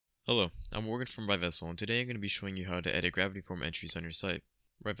Hello, I'm Morgan from Vessel, and today I'm going to be showing you how to edit Gravity Form entries on your site.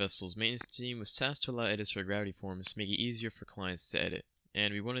 Vessel's maintenance team was tasked to allow edits for Gravity Forms to make it easier for clients to edit,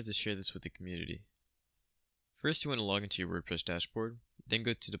 and we wanted to share this with the community. First, you want to log into your WordPress dashboard, then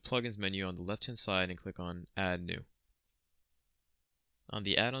go to the Plugins menu on the left-hand side and click on Add New. On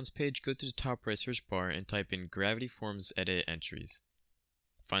the Add-ons page, go to the top right search bar and type in Gravity Forms Edit Entries.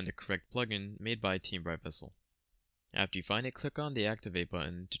 Find the correct plugin made by Team Vessel. After you find it, click on the Activate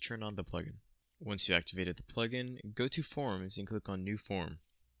button to turn on the plugin. Once you activated the plugin, go to Forms and click on New Form.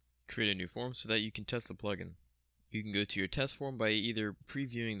 Create a new form so that you can test the plugin. You can go to your test form by either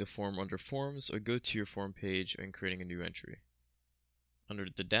previewing the form under Forms or go to your form page and creating a new entry. Under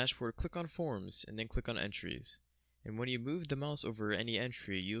the dashboard, click on Forms and then click on Entries. And when you move the mouse over any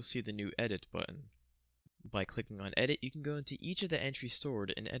entry, you'll see the new Edit button. By clicking on Edit, you can go into each of the entries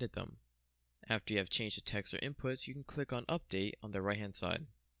stored and edit them. After you have changed the text or inputs, you can click on Update on the right-hand side.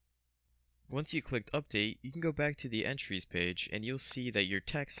 Once you clicked Update, you can go back to the Entries page and you'll see that your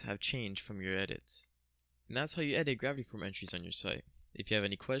texts have changed from your edits. And that's how you edit Gravity Form entries on your site. If you have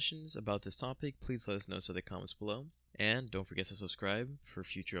any questions about this topic, please let us know in the comments below. And don't forget to subscribe for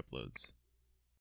future uploads.